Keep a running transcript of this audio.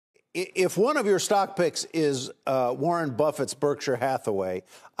If one of your stock picks is Warren Buffett's Berkshire Hathaway,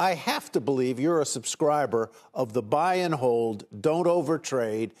 I have to believe you're a subscriber of the buy and hold, don't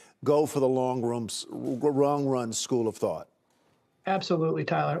overtrade, go for the long run school of thought. Absolutely,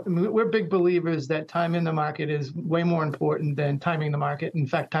 Tyler. I mean, we're big believers that timing the market is way more important than timing the market. In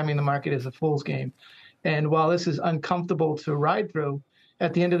fact, timing the market is a fool's game. And while this is uncomfortable to ride through,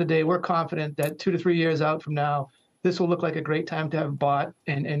 at the end of the day, we're confident that 2 to 3 years out from now, this will look like a great time to have bought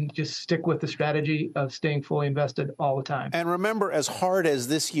and just stick with the strategy of staying fully invested all the time. And remember, as hard as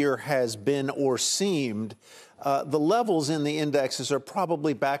this year has been or seemed, the levels in the indexes are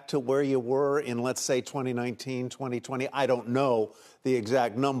probably back to where you were in, let's say, 2019, 2020. I don't know the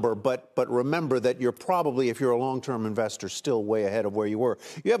exact number, but remember that you're probably, if you're a long-term investor, still way ahead of where you were.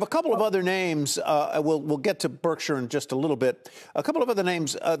 You have a couple of other names. We'll get to Berkshire in just a little bit. A couple of other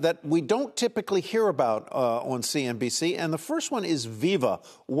names that we don't typically hear about on CNBC, and the first one is Viva.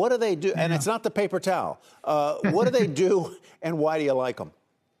 What do they do? And it's not the paper towel. What do they do, and why do you like them?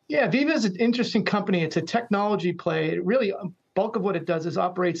 Yeah, Viva is an interesting company. It's a technology play. It really, bulk of what it does is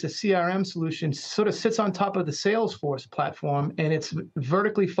operates a CRM solution, sort of sits on top of the Salesforce platform, and it's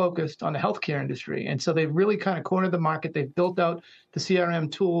vertically focused on the healthcare industry. And so they've really kind of cornered the market. They've built out the CRM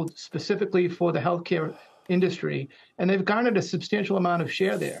tool specifically for the healthcare industry, and they've garnered a substantial amount of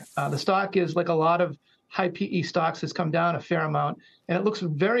share there. The stock is, like a lot of high PE stocks, has come down a fair amount, and it looks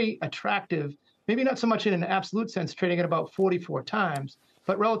very attractive, maybe not so much in an absolute sense, trading at about 44 times,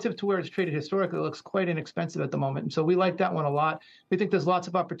 but relative to where it's traded historically, it looks quite inexpensive at the moment. And so we like that one a lot. We think there's lots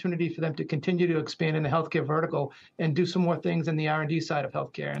of opportunity for them to continue to expand in the healthcare vertical and do some more things in the R&D side of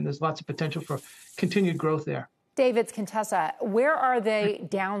healthcare. And there's lots of potential for continued growth there. David's Contessa, where are the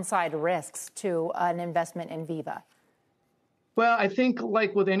downside risks to an investment in Viva? Well, I think,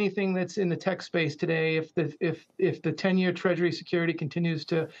 like with anything that's in the tech space today, if the 10-year Treasury security continues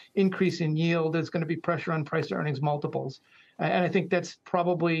to increase in yield, there's going to be pressure on price to earnings multiples. And I think that's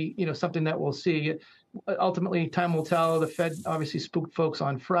probably, something that we'll see. Ultimately, time will tell. The Fed obviously spooked folks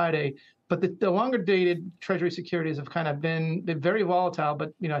on Friday, but the longer dated Treasury securities have kind of been very volatile.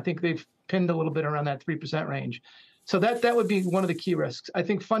 But I think they've pinned a little bit around that 3% range. So that would be one of the key risks. I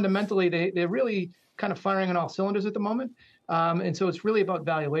think fundamentally they're really kind of firing on all cylinders at the moment. And so it's really about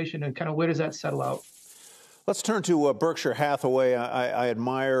valuation and kind of where does that settle out. Let's turn to Berkshire Hathaway. I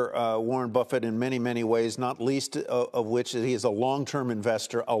admire Warren Buffett in many, many ways, not least of which he is a long-term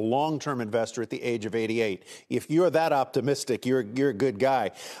investor at the age of 88. If you're that optimistic, you're a good guy.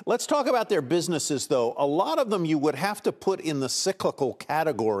 Let's talk about their businesses, though. A lot of them you would have to put in the cyclical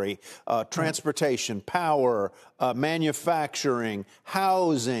category: transportation, power, manufacturing,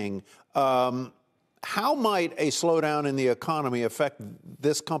 housing. How might a slowdown in the economy affect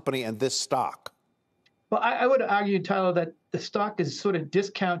this company and this stock? Well, I would argue, Tyler, that the stock is sort of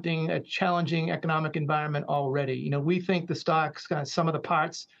discounting a challenging economic environment already. We think the stock's got some of the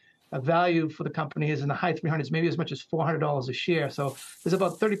parts value for the company is in the high 300s, maybe as much as $400 a share. So there's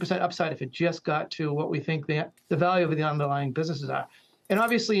about 30% upside if it just got to what we think the value of the underlying businesses are. And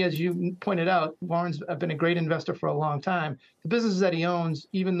obviously, as you pointed out, Warren's been a great investor for a long time. The businesses that he owns,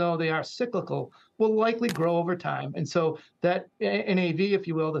 even though they are cyclical, will likely grow over time. And so that NAV, if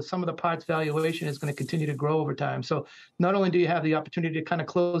you will, the sum of the parts valuation is going to continue to grow over time. So not only do you have the opportunity to kind of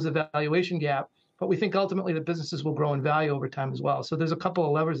close the valuation gap, but we think ultimately the businesses will grow in value over time as well. So there's a couple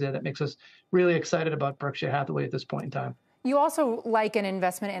of levers there that makes us really excited about Berkshire Hathaway at this point in time. You also like an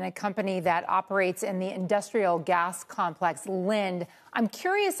investment in a company that operates in the industrial gas complex, Linde. I'm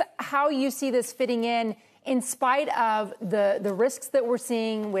curious how you see this fitting in spite of the risks that we're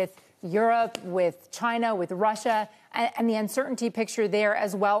seeing with Europe, with China, with Russia, and the uncertainty picture there,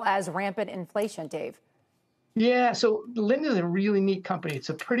 as well as rampant inflation, Dave. Yeah, so Linde is a really neat company. It's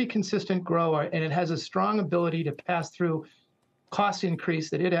a pretty consistent grower, and it has a strong ability to pass through cost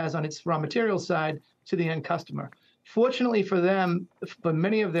increase that it has on its raw material side to the end customer. Fortunately for them, for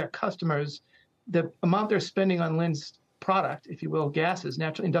many of their customers, the amount they're spending on Linde's product, if you will, gases,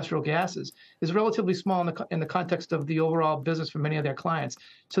 natural industrial gases, is relatively small in the context of the overall business for many of their clients.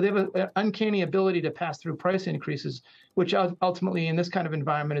 So they have an uncanny ability to pass through price increases, which ultimately in this kind of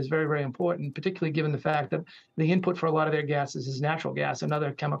environment is very, very important, particularly given the fact that the input for a lot of their gases is natural gas and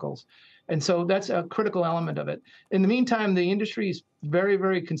other chemicals. And so that's a critical element of it. In the meantime, the industry is very,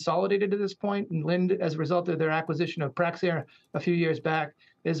 very consolidated at this point. And Linde, as a result of their acquisition of Praxair a few years back,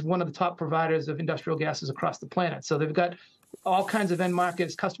 is one of the top providers of industrial gases across the planet. So they've got all kinds of end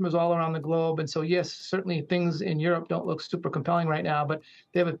markets, customers all around the globe. And so, yes, certainly things in Europe don't look super compelling right now, but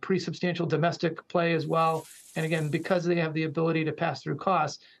they have a pretty substantial domestic play as well. And again, because they have the ability to pass through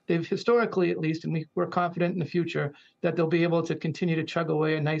costs, they've historically, at least, and we're confident in the future, that they'll be able to continue to chug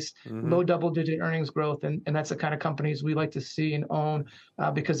away a nice low double-digit earnings growth. And that's the kind of companies we like to see and own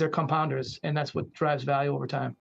because they're compounders, and that's what drives value over time.